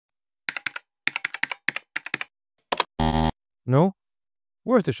No?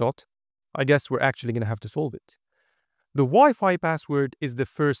 Worth a shot. I guess we're actually going to have to solve it. The Wi-Fi password is the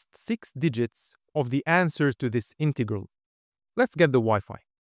first 6 digits of the answer to this integral. Let's get the Wi-Fi.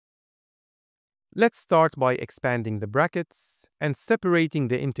 Let's start by expanding the brackets and separating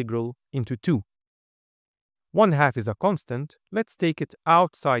the integral into two. 1/2 is a constant. Let's take it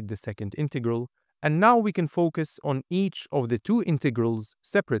outside the second integral, and now we can focus on each of the two integrals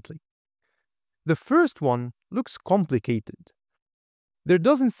separately. The first one looks complicated. There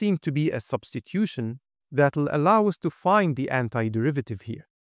doesn't seem to be a substitution that'll allow us to find the antiderivative here.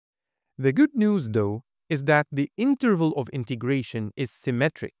 The good news, though, is that the interval of integration is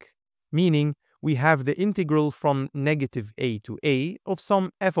symmetric, meaning we have the integral from -a to a of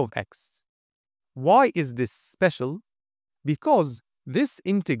some f of x. Why is this special? Because this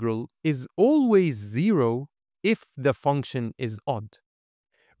integral is always 0 if the function is odd.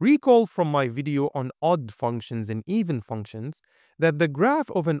 Recall from my video on odd functions and even functions that the graph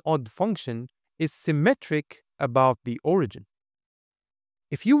of an odd function is symmetric about the origin.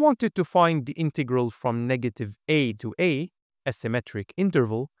 If you wanted to find the integral from -a to a symmetric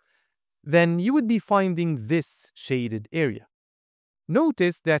interval, then you would be finding this shaded area.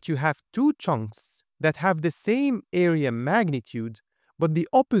 Notice that you have two chunks that have the same area magnitude but the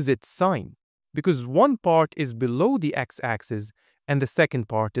opposite sign, because one part is below the x-axis and the second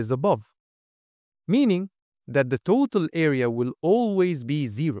part is above, meaning that the total area will always be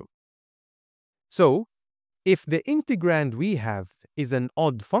 0. So, if the integrand we have is an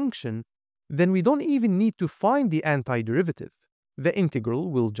odd function, then we don't even need to find the antiderivative. The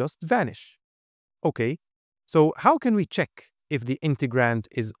integral will just vanish. Okay, so how can we check if the integrand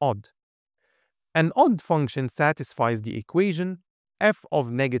is odd? An odd function satisfies the equation f of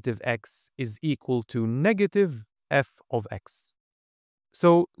 -x is equal to -f of x.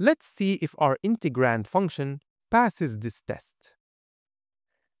 So let's see if our integrand function passes this test.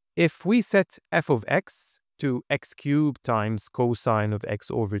 If we set f of x to x cubed times cosine of x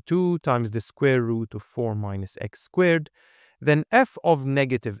over 2 times the square root of 4 minus x squared, then f of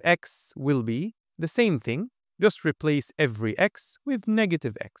 -x will be the same thing, just replace every x with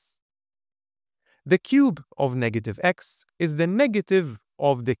 -x. The cube of -x is the negative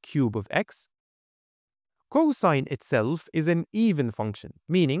of the cube of x. Cosine itself is an even function,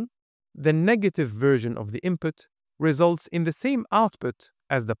 meaning the negative version of the input results in the same output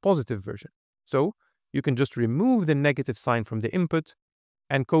as the positive version. So you can just remove the negative sign from the input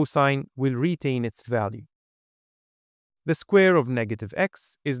and cosine will retain its value. The square of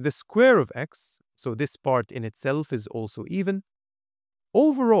 -x is the square of x, so this part in itself is also even.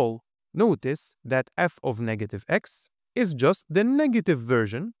 Overall, notice that f of -x is just the negative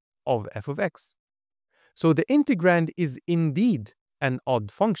version of f of x. So the integrand is indeed an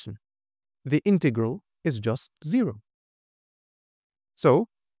odd function. The integral is just 0. So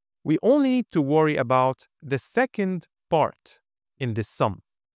we only need to worry about the second part in this sum,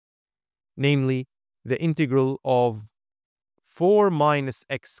 namely the integral of 4 minus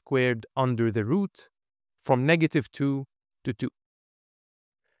x squared under the root from -2 to 2.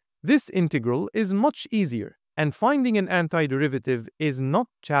 This integral is much easier, and finding an antiderivative is not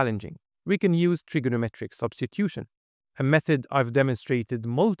challenging. We can use trigonometric substitution, a method I've demonstrated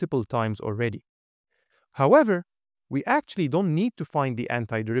multiple times already. However, we actually don't need to find the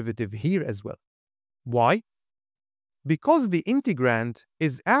antiderivative here as well. Why? Because the integrand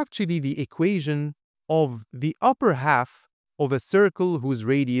is actually the equation of the upper half of a circle whose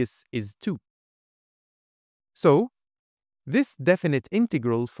radius is 2. So, this definite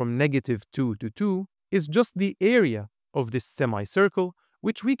integral from -2 to 2 is just the area of this semicircle,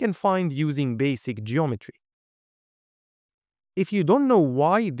 which we can find using basic geometry. If you don't know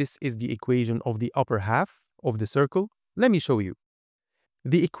why this is the equation of the upper half of the circle, let me show you.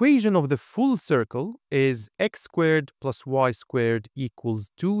 The equation of the full circle is x squared plus y squared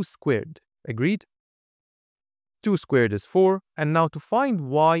equals 2 squared. Agreed? 2 squared is 4, and now to find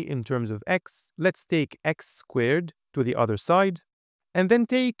y in terms of x, let's take x squared to the other side, and then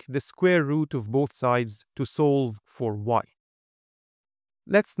take the square root of both sides to solve for y.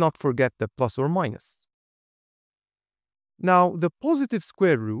 Let's not forget the plus or minus. Now, the positive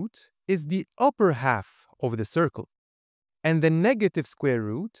square root is the upper half of the circle, and the negative square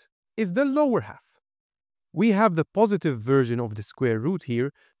root is the lower half. We have the positive version of the square root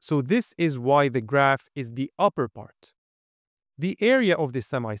here, so this is why the graph is the upper part. The area of the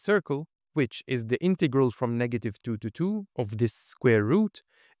semicircle, which is the integral from -2 to 2 of this square root,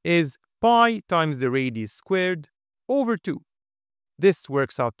 is pi times the radius squared over 2. This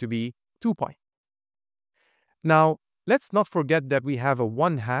works out to be 2 pi. Now, let's not forget that we have a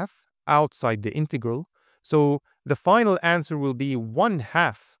 1/2 outside the integral, So the final answer will be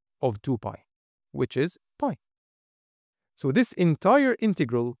 1/2 of 2 pi, which is pi. So this entire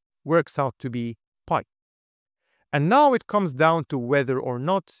integral works out to be pi. And now it comes down to whether or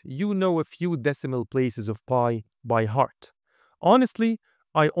not you know a few decimal places of pi by heart. Honestly,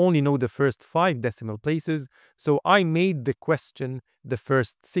 I only know the first 5 decimal places, so I made the question the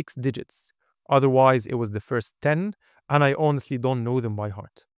first 6 digits. Otherwise, it was the first 10, and I honestly don't know them by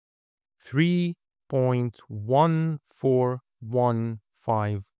heart.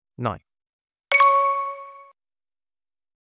 3.14159.